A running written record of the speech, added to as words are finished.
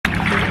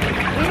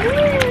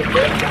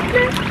So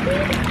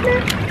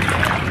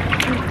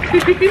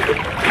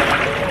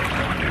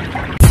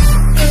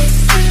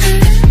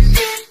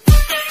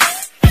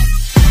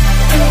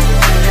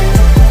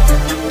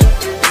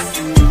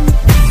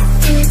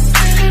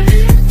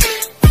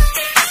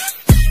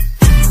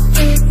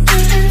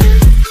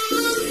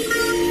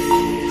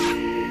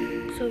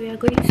we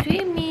are going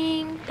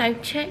swimming. Time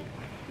check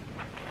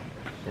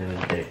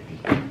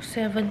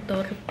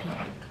 7:30.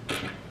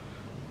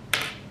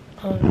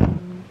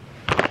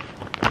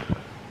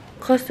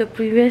 Cause the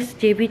previous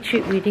JB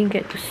trip we didn't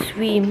get to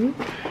swim,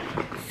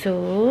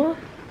 so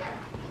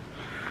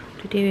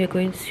today we are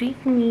going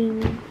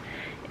swimming.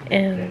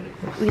 And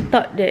we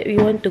thought that we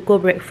want to go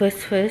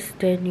breakfast first,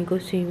 then we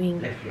go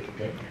swimming.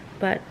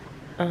 But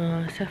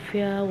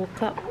Safia woke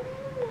up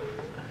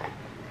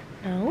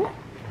now,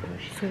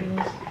 so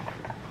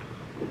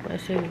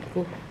that's why we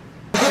go.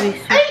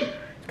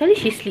 Sekali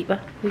she sleep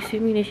ah. We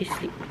swimming then she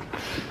sleep.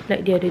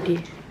 Like the other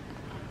day.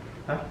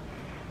 Huh?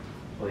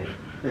 Oh yeah.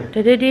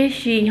 The other day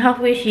she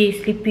halfway she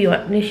sleepy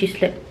what, then she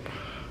slept.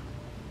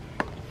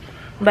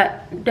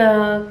 But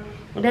the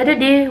other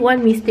day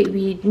one mistake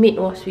we made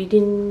was we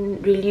didn't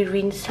really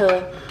rinse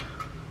her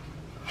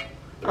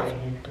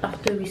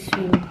after we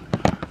swim.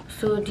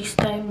 So this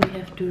time we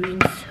have to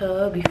rinse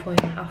her before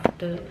and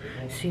after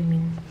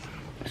swimming.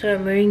 So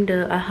I'm wearing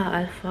the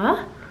AHA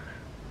Alpha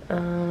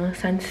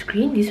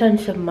sunscreen. This one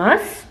is a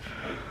mask,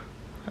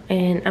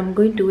 and I'm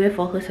going to wear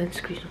for her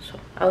sunscreen also.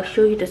 I'll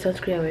show you the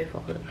sunscreen I wear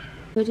for her.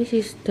 So this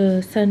is the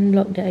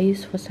sunblock that I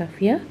use for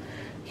Safia.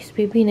 It's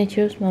Baby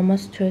Naturals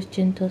Mama's Choice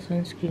Gentle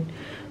Sunscreen.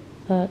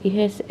 It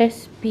has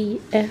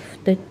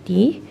SPF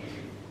 30,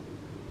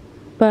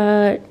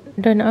 but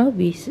dah nak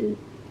habis.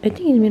 I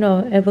think it's made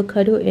of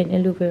avocado and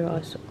aloe vera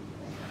also.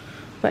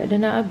 But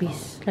dah nak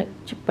habis, like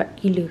cepat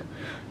gila.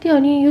 I think I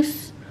only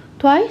use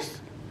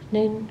twice,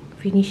 then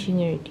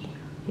finishing already.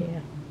 Yeah.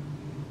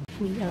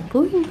 We are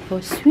going for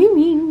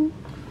swimming.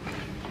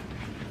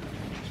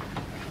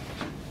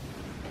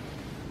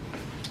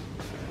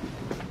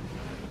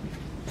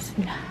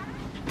 Bismillah.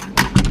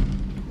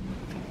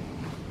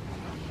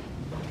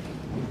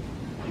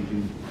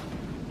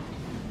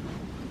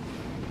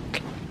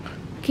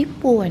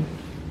 Kepo kan.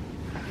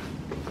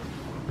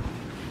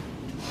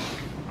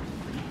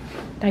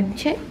 Time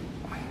check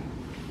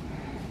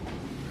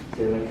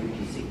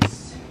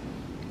 7:56.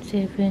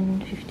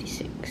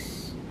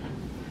 7:56.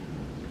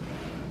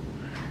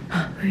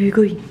 Where are you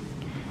going?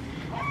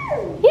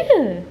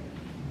 Yeah.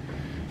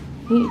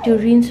 Need to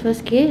rinse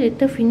first, okay?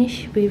 Later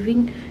finish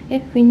bathing.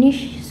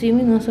 Finish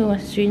swimming also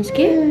must rinse,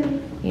 okay?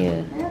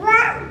 Yeah.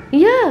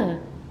 Yeah.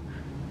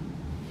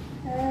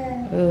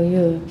 Oh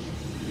yeah.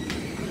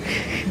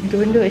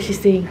 Don't know what she's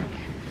saying.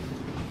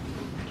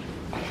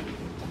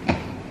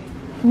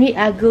 We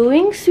are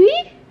going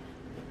swim.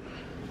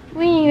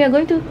 We are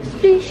going to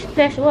splish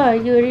splash. Wow,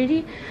 you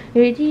already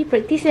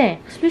practice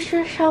Splish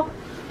splash how?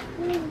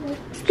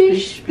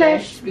 Splish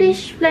splash,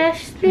 splish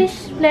splash, splish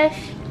splash.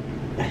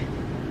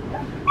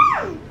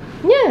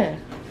 Yeah.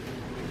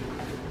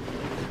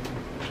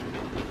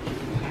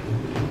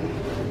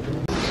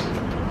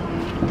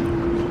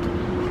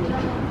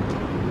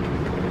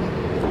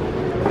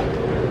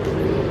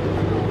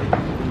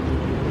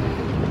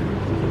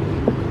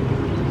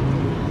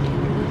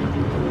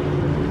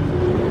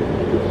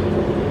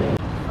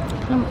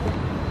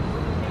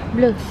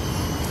 Blur.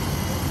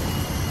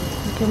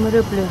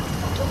 Kamera blur.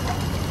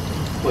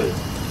 Full.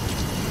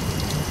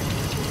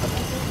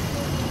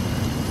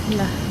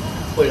 Lah.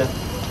 Full lah.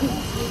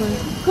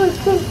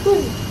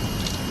 Cool.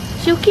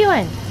 She okay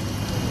one?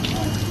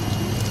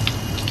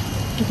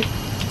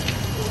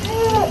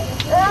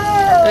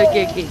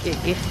 Okay.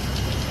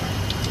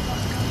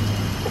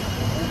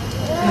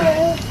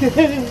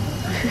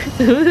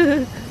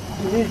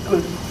 Ini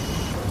cool.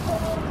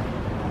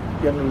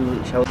 Yang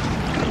shower.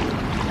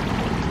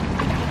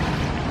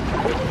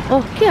 Oh,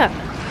 okay tak?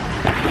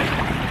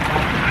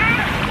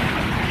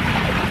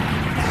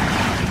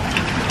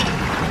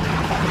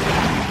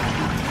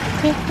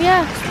 Okay,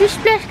 yeah. Splish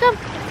splash, come.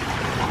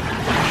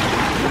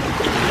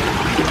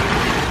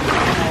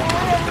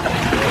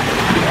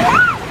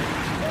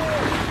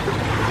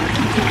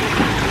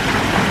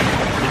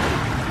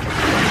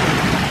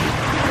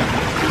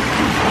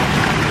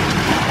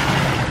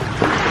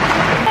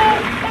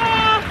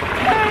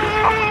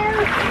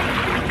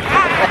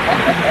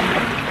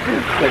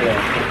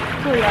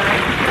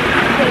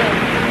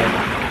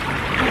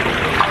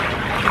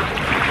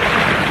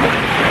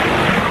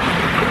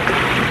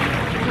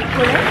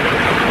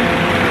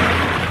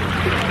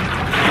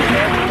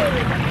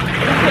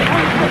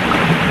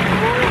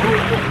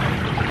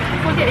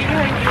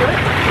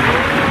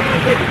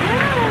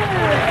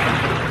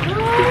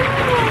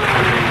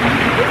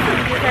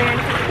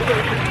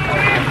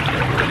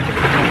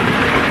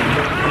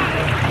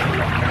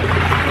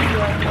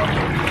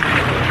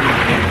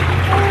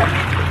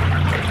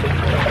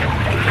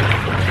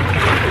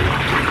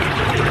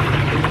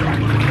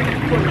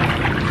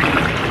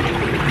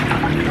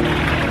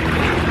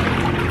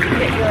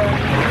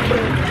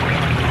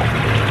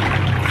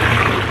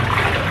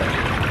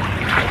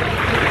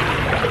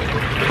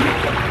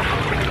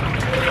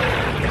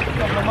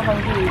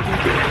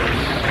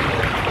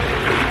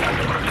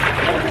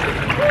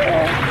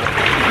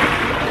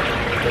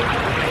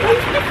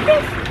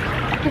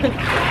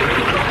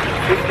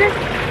 Sister.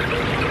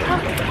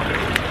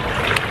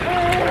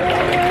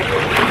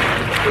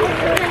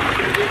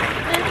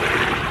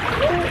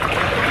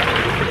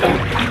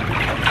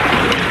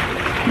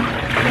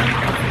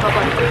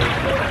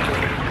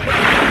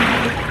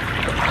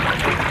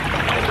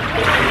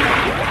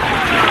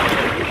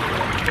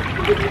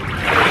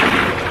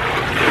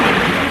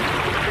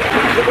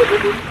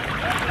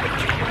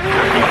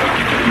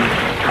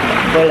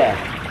 Boleh.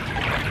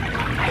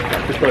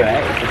 Betul,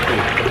 right? Betul.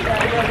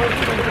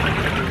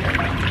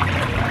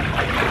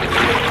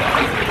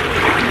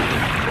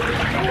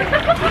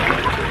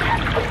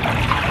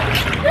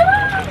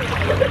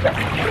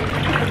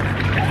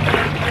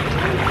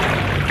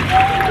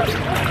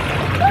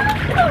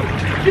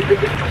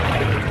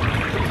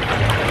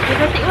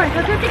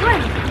 Take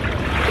one.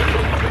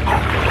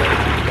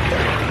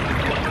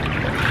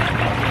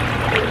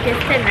 Okay,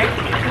 stand, right?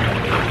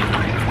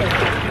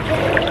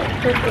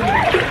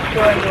 Go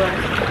on.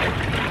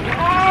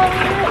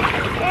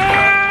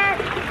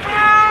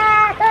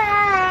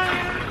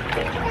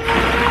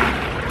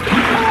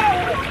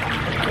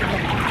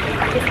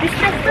 Is this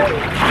better?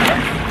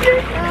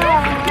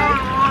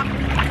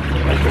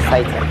 What's the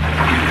size?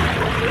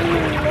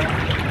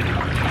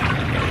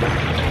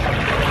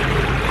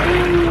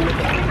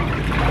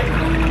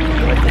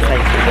 What's the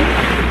size?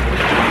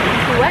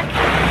 What?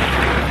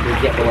 You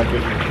get the one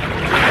thing.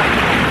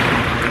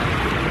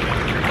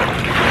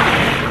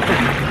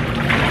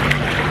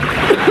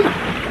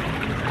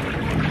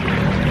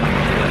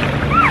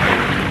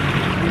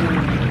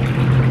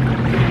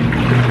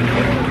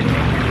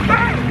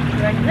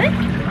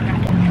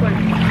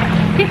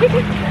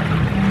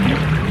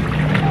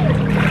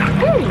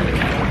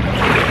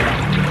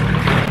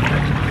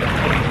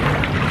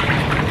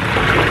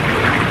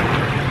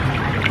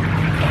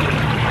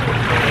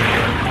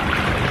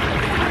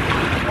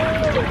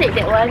 Take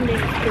that one, then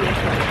two.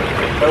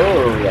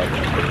 Oh, yeah.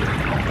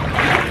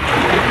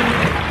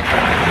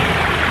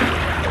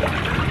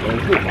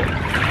 Thank you.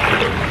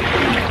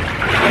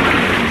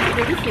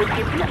 Jadi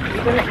siapa pula?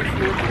 You don't like this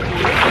one.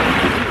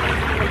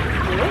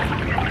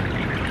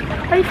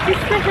 Hai,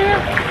 sister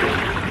sayang.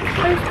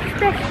 Hai,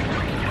 sister.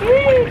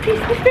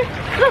 Sister.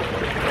 Go.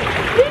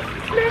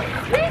 Sister.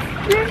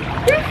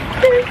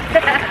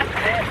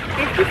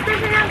 Sister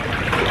sayang.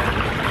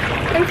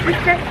 Hai,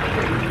 sister.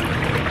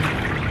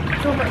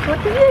 So much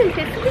water here.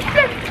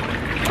 Sister.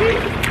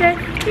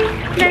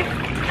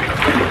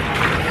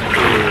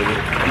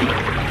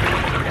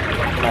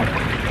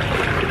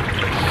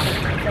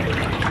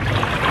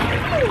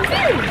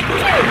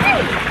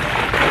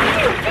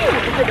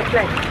 Look at the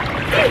plant.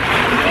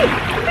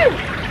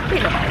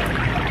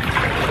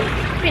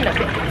 Spin up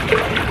it.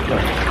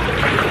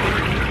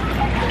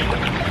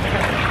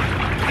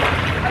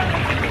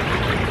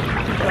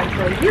 One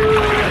for you.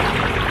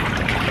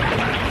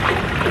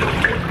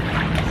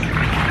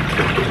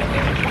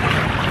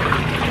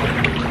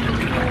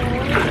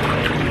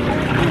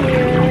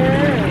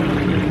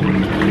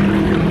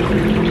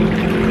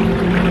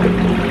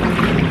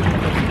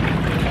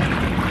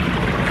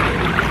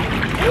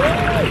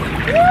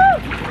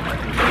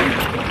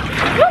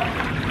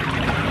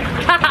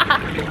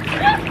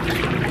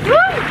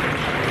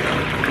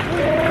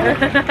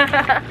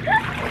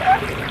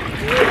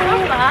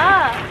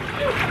 Apa?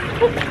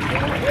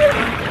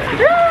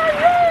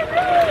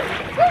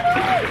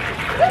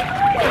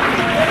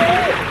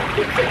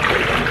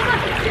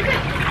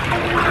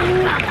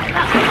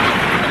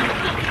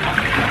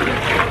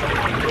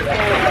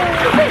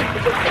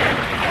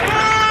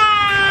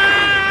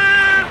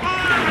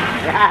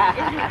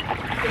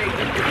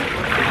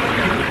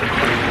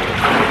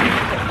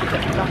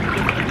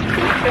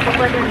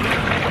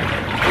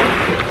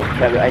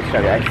 Grab your eyes.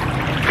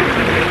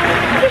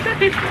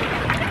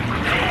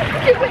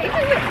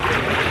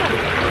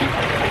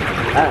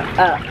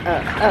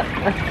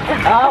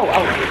 Ow.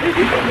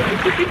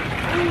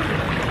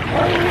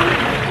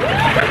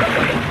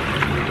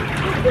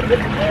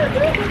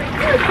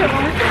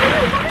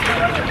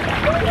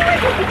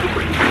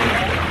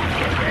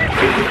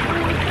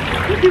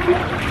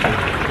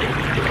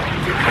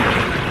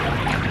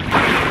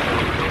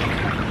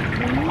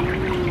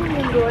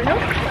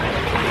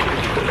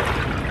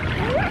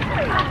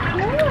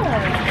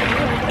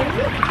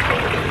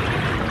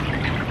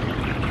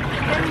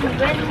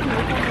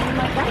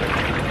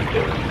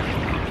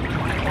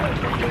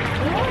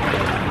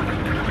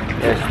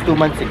 Yes, 2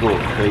 months ago,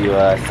 so you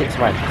are 6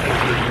 months.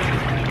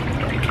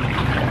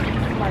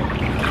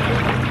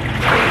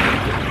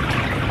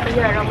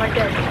 Yeah,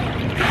 Ramadan.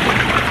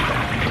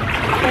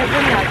 7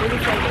 lah, jadi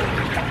 7.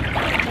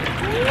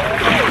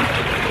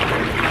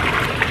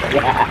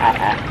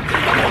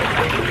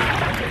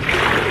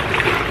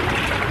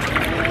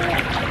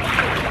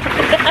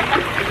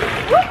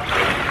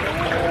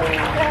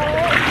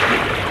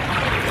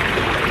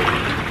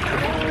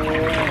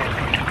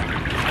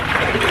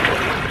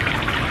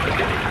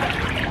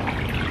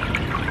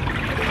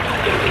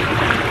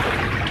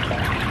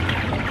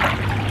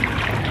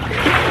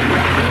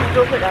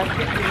 Go for that.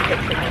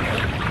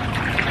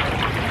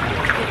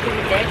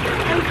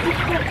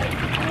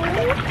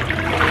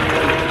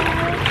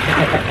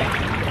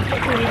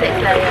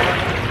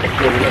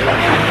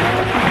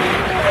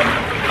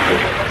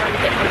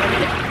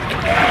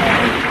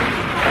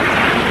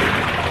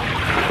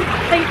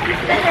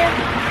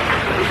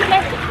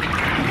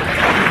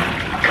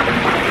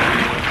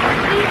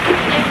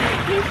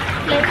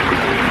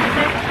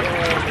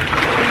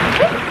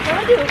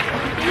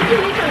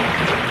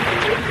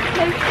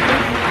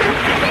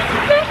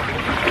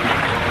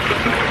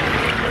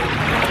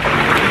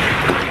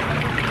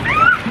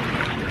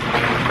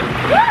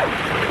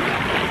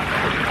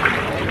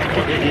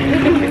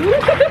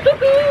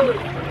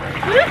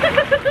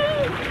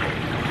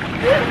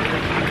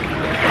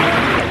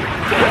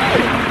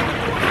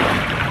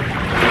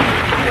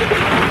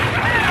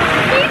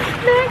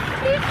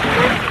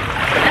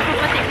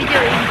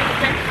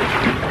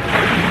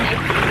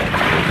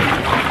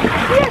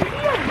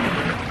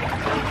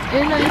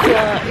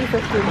 It's a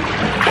swim.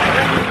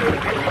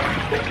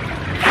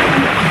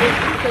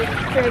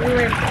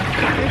 Everywhere.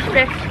 Fish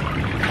splash.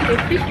 Okay,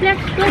 fish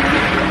splash. Go.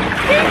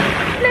 Fish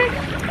splash. Fish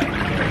splash.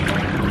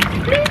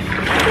 Fish splash. Yeah,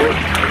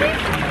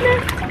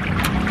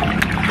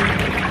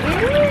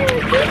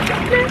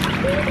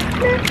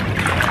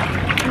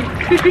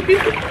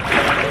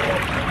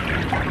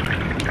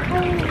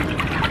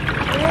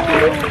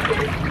 fish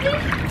splash.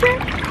 Fish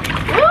splash.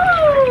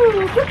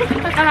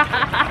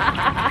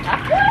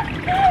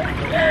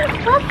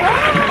 Papa,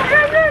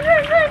 run, run,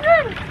 run, run,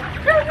 run,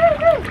 run, run,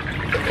 run.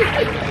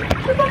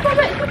 Show Papa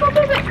back, show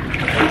Papa back.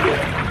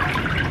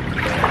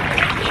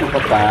 Show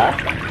Papa.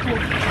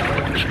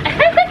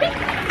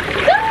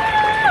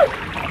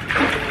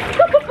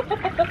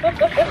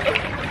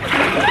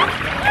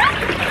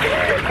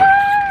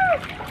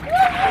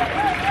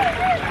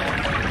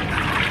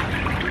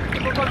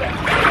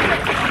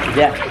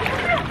 Yeah.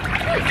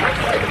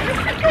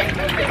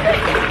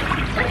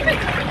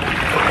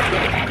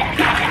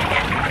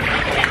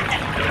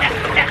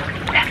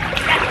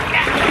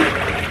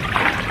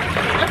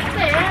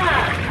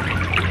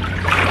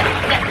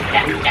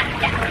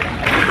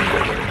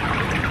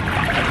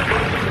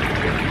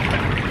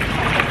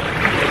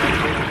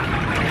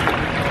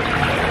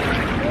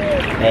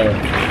 Hey.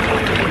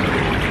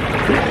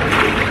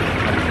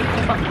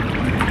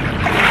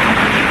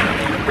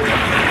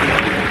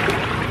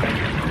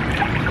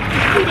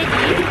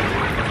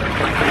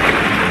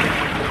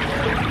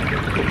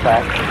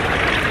 Cepat.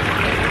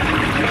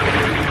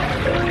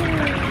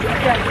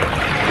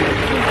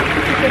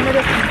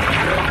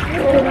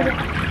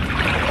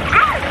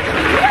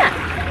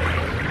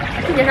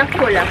 Itu jangan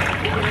cool lah.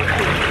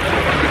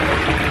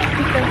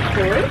 Kita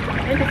cool.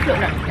 Yang kecil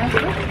nak. Yang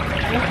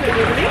kecil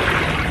dia dulu.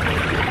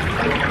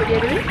 Yang kecil dia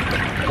dulu.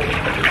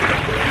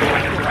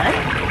 Kuat.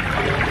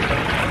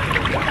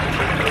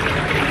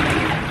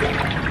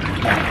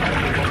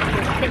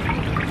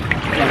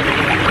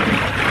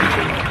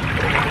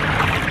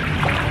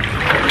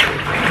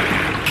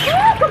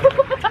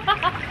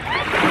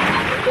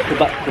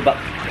 Kebab.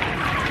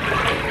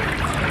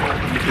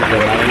 Sudah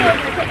main.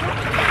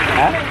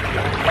 Ha?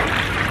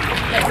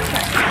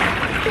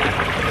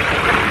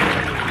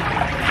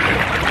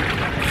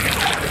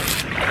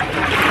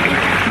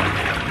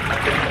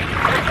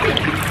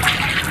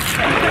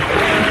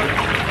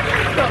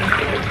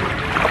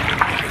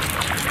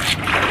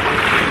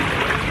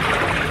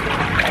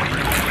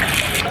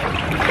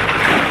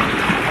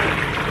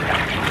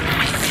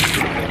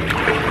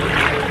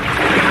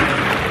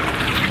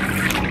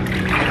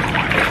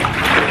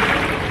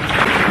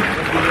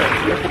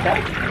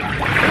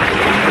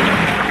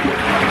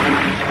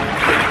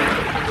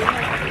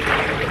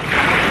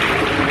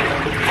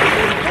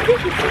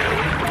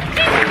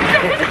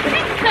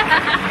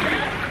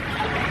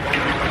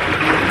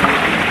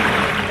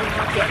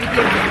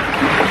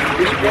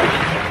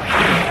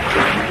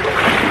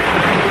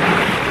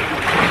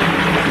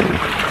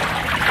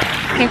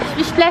 Okay,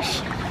 fish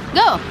splash.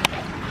 Go.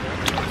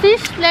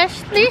 Fish splash,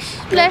 fish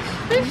splash,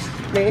 fish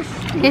splash.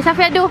 Okay,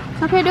 Safia do.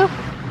 Safia do.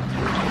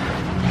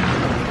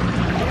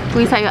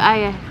 Squeeze out your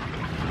eye.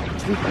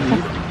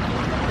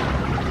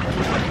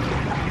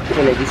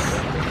 Go like this.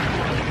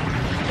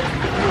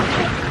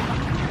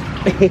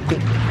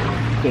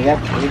 Okay,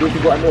 guys, we need to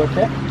go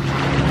underwater.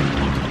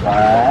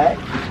 Right.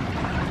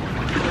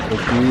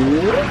 Okay.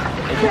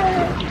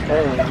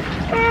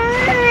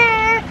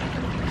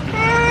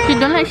 She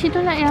don't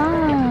like, yeah.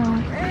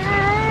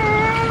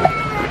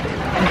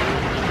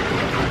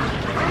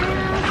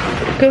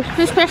 Okay,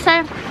 fish splash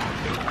time.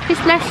 Fish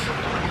splash.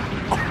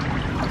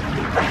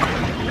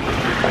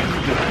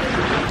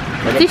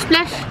 Fish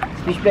splash.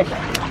 Fish splash.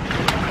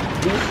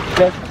 Fish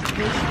splash.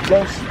 Fish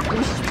splash.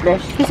 Fish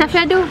splash. Okay,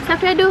 Safia do.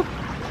 Safia do.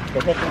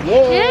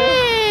 Yeah.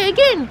 Yay!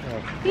 Again.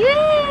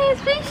 Yes,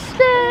 fish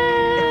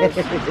splash.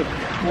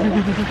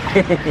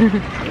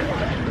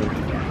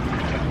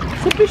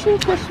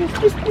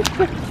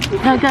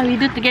 Now go, we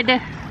do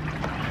together.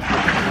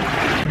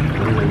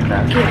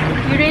 Okay,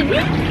 you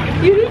ready?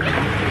 You ready?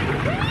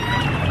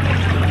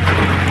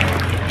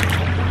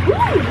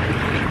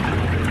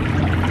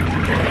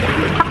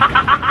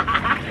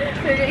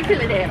 So reaction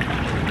like that.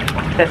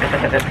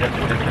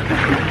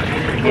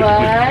 1,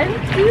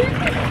 2,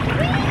 3.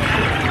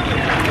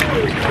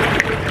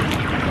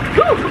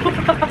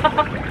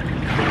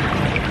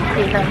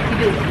 Okay, now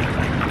tidur.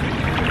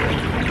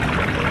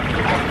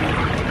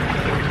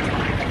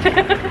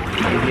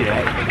 Easy,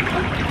 right?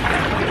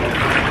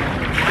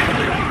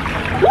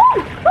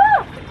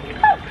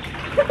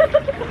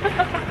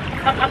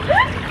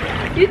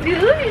 You do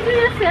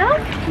yourself?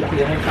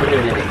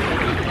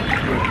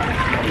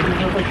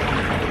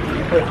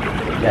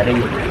 Yeah, then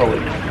you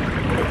forward.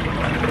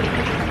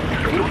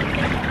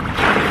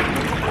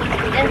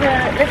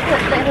 Let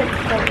her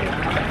start.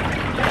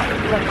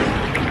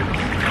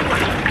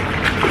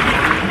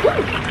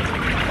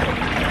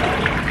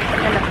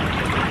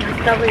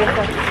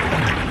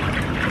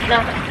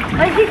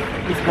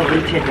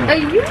 A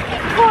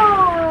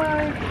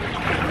unicorn.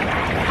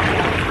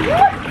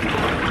 What?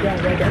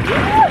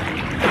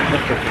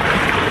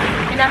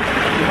 Enough.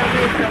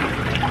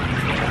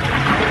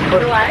 Go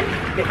on.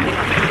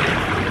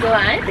 Go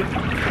on.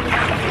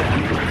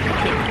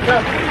 Go.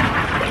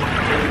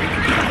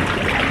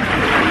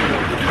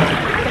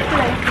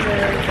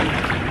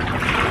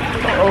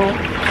 Uh-oh.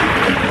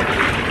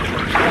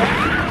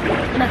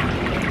 Nah.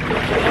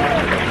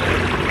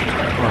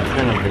 Oh,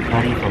 son of the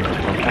party from the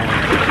top.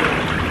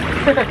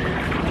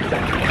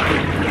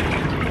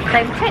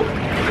 Time check.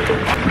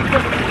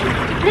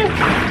 Go.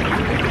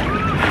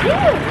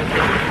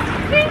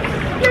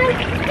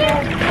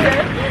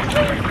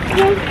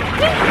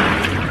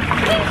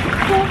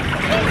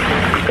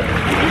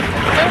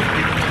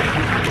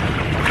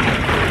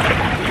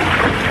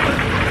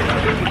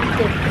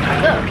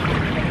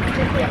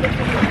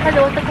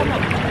 Hello, water come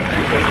out.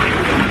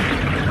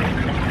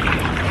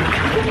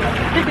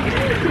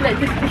 Like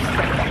this fish.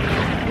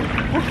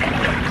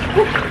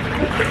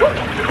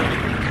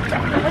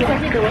 What's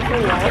actually the water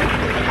warm?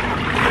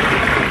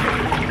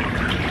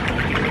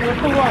 The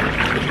water warm.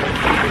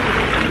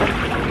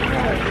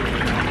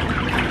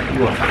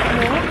 What?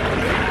 No?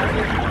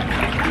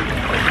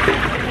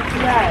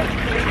 Right.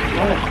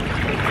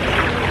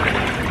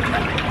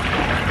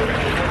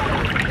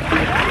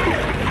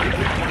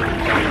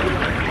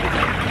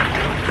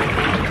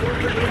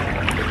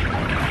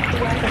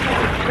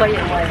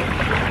 Quiet one.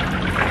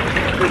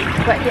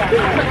 But yeah.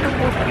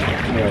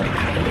 Yeah.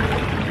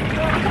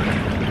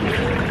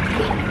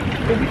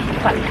 Lebih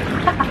cepat.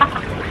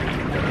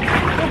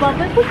 Oh,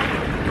 bubble tu.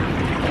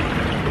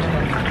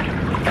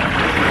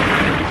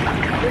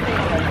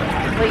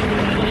 Oh,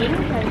 ini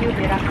kayu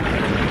merah.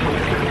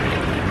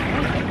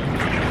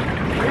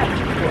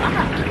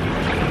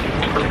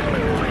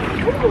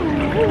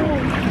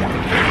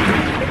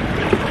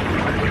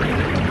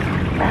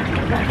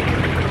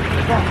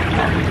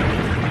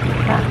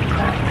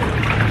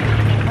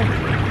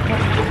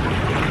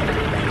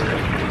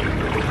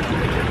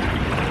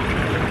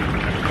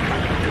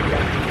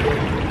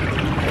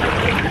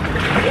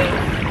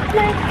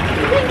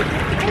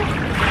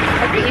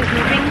 I think if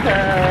you bring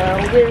her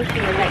wheel, she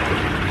will like it.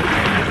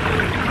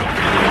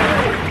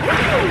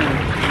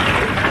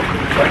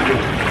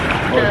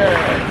 The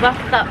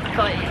bathtub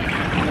toy.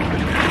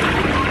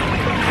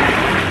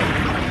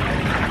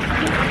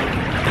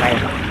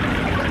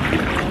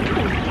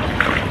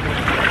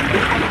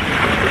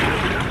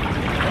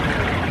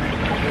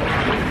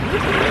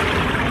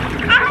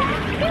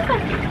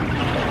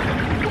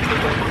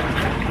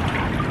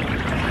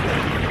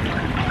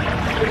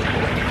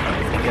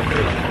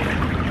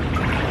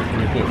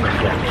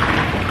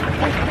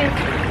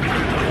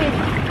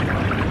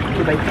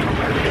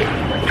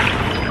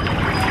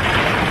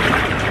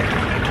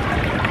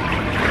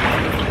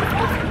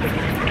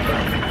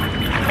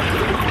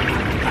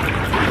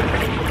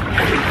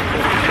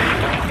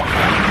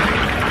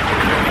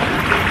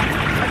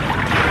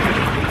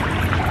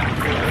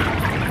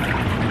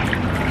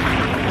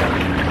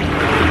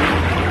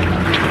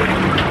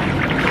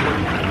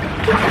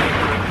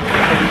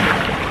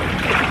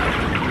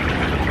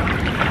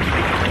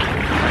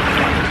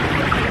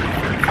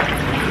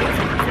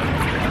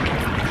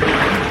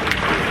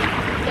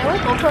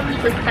 Confirm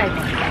first time.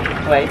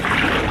 Why?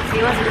 He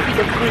wants to see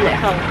the pool at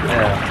home.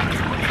 Yeah.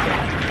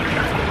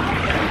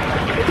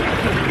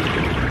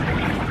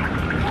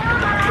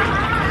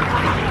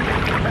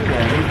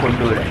 Yeah, ini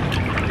kondo dah.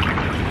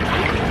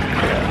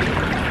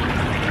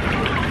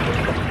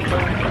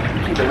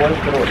 See the wall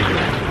throw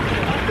dia.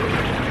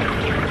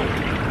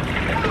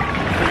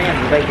 Mana yang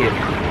baik dia?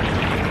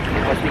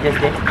 Must be just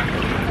there.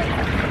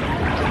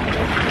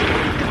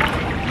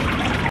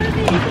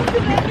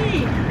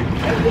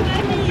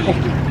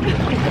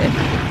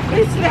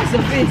 It's less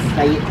of this.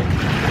 Tired.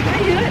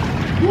 Tired?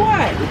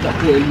 What? Tak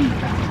clearly.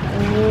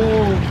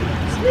 Oh.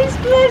 Splash,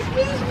 splash,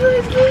 splash,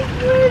 splash, splash,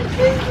 splash,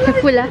 splash.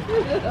 Careful lah.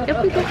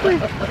 Careful.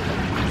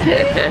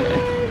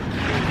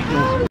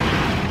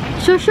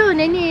 Show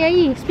nenek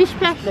air. Splish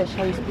splash.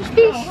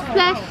 Splish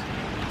splash.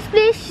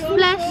 Splish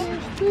splash.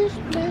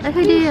 Apa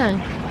dia yang?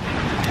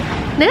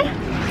 Nah?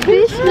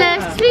 Splish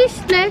splash. Splish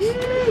splash.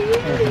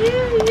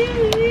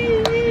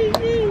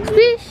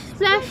 Splish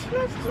splash.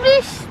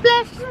 Splish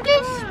splash.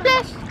 Splish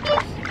splash.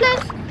 Splish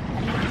splash.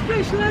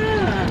 Splash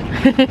lah.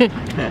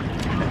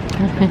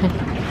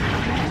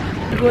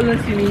 Go learn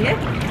swimming, eh?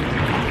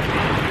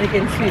 They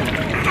can swim.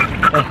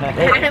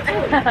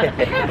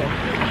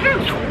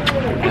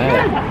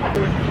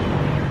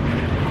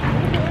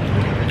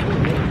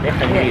 They're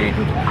hungry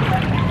already.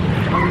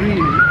 Hungry.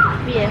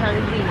 Me and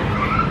hungry.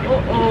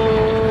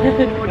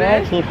 Oh.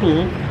 Then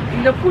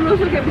in the pool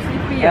also can be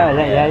sleepy. Yeah,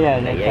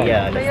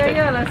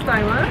 Yeah, last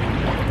time, huh?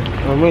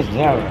 almost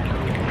there.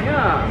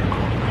 Yeah.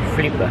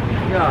 Flip lah.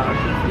 Yeah.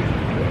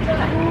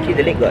 See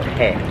the leg got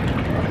hair.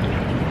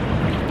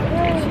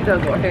 She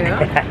does got hair,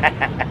 huh?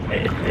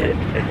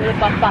 Little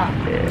papa.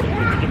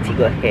 Kecil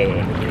got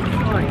hair.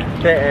 Oh, yeah.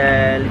 But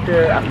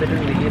later afternoon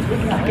we leave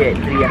here at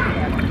 3 ah.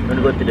 Want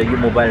to go to the U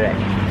Mobile, right?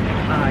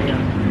 Ah, yeah.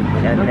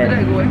 And After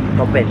that go, eh?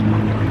 Top End.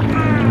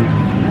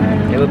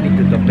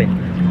 pintu topeng.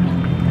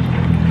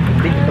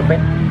 Pintu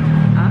topeng.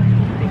 Ah,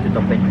 Pintu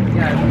topeng.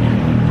 yeah.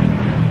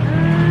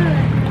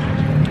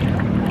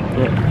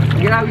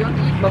 Okay lah, we want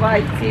to eat.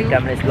 Bye-bye. See you.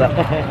 Come, let's go up.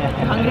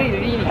 Hungry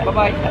already.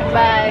 Bye-bye.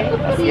 Bye.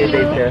 See you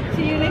later.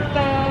 See you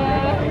later.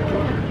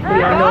 So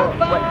you know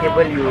what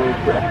table you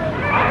put lah.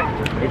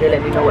 Later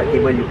let me know what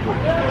table you put.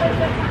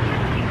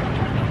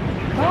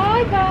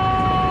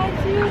 Bye-bye.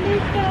 See you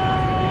later.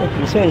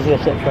 This one is a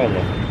set front.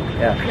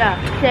 Yeah. Yeah,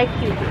 thank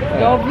you.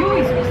 Your view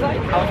is beside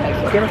outside.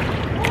 Okay lah.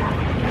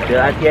 The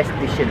RTS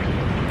station.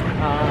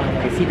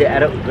 You see the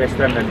Arab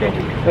restaurant on there.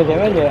 Oh, that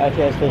one the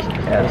RTS station.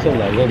 Yeah.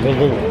 Station lah, the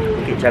building.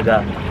 Bukit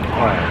Cagar.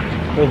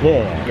 Oh,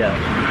 there. Yeah.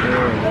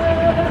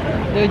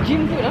 The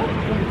gym food, huh?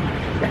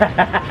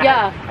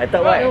 Yeah. I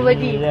thought what?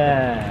 Nobody.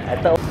 I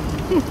thought.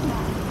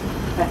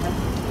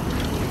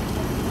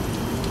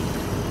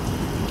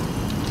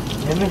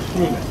 Never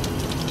sleep.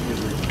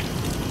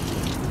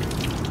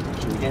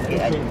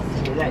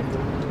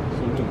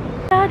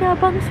 Ada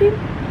abang swim.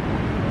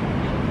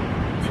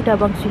 Sudah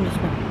abang swim just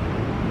now.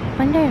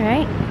 Pandai,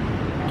 right?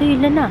 Tu you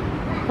learn lah.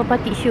 Papa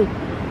teach you.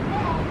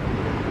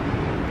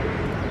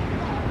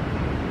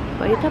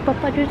 But you thought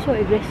Papa don't so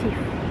aggressive.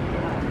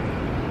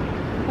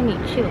 Honey,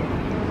 chill.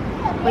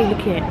 What are you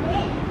looking at?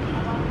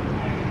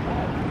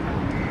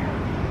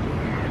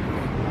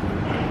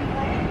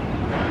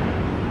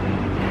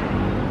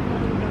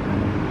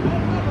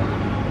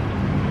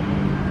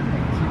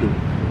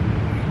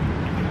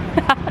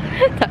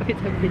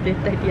 Tapi dia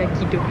tadi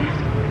Aikido.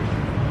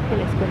 Okay,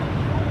 let's go.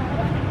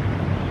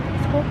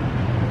 Let's go.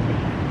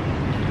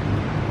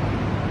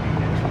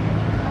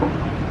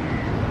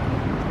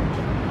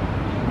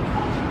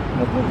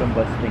 No problem,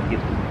 boss. Thank you.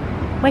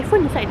 My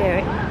phone inside there,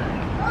 right?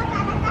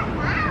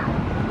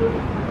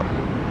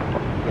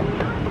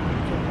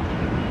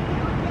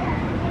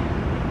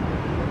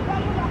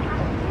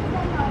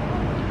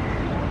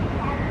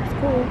 Let's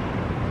go.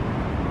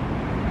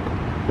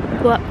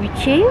 Go up, we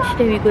change,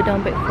 then we go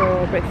down back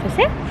for breakfast,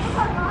 eh?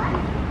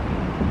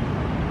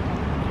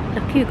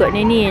 Lucky you got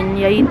Nani and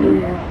Yai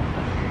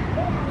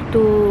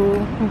to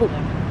book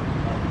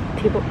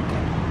table.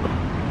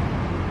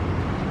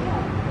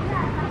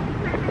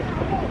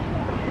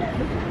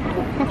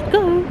 Let's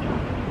go.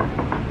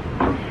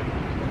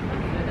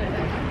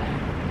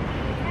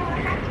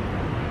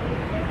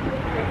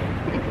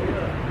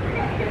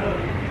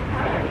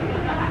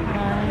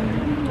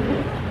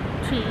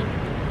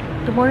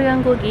 Tomorrow you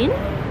want go again?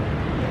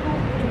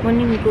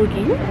 Morning we go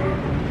again.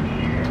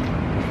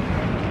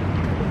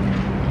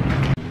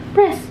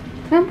 Press.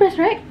 You want press,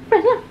 right?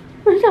 Press lah.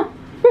 Press lah.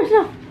 Press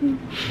lah.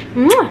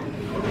 Mwah.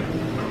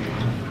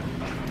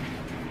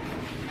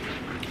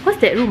 What's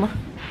that room ah?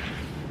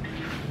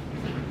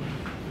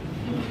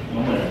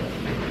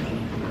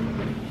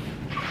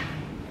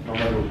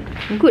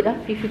 Good ah,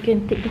 if you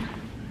can take it.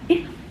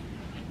 Eh?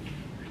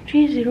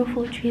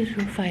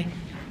 304-305.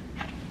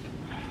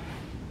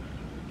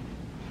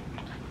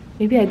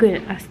 Maybe I go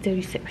and ask the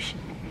reception.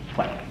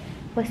 What?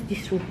 What's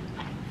this room?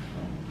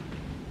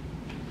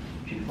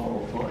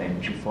 3404 and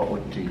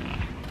 3403.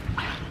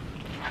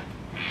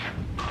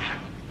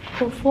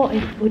 04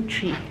 and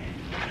 03.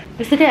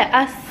 Yesterday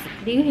I asked,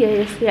 did you hear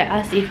yesterday I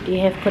asked if they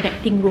have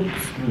connecting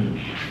rooms?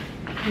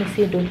 They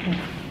say don't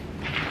have.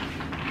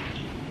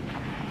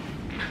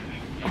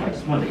 Quite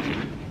small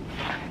actually.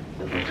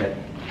 The hotel.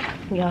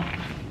 Yeah.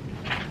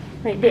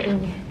 Like that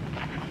only.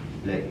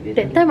 Like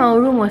That time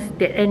our room was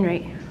that end,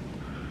 right?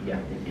 Yeah,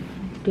 that's it.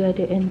 The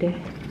other end there.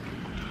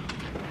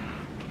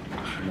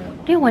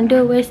 Then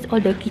wonder where's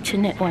all the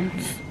kitchenette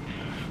ones.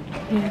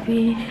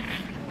 Maybe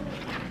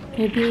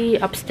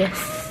upstairs.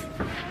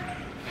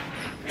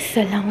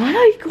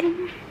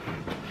 Assalamualaikum.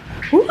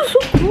 Oh, so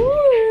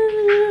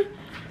cool.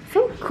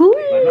 So cool.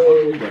 But not all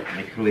room got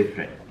microwave,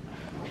 right?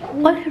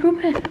 All room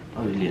has.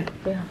 Oh, really?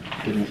 Yeah.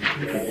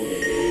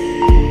 Yeah.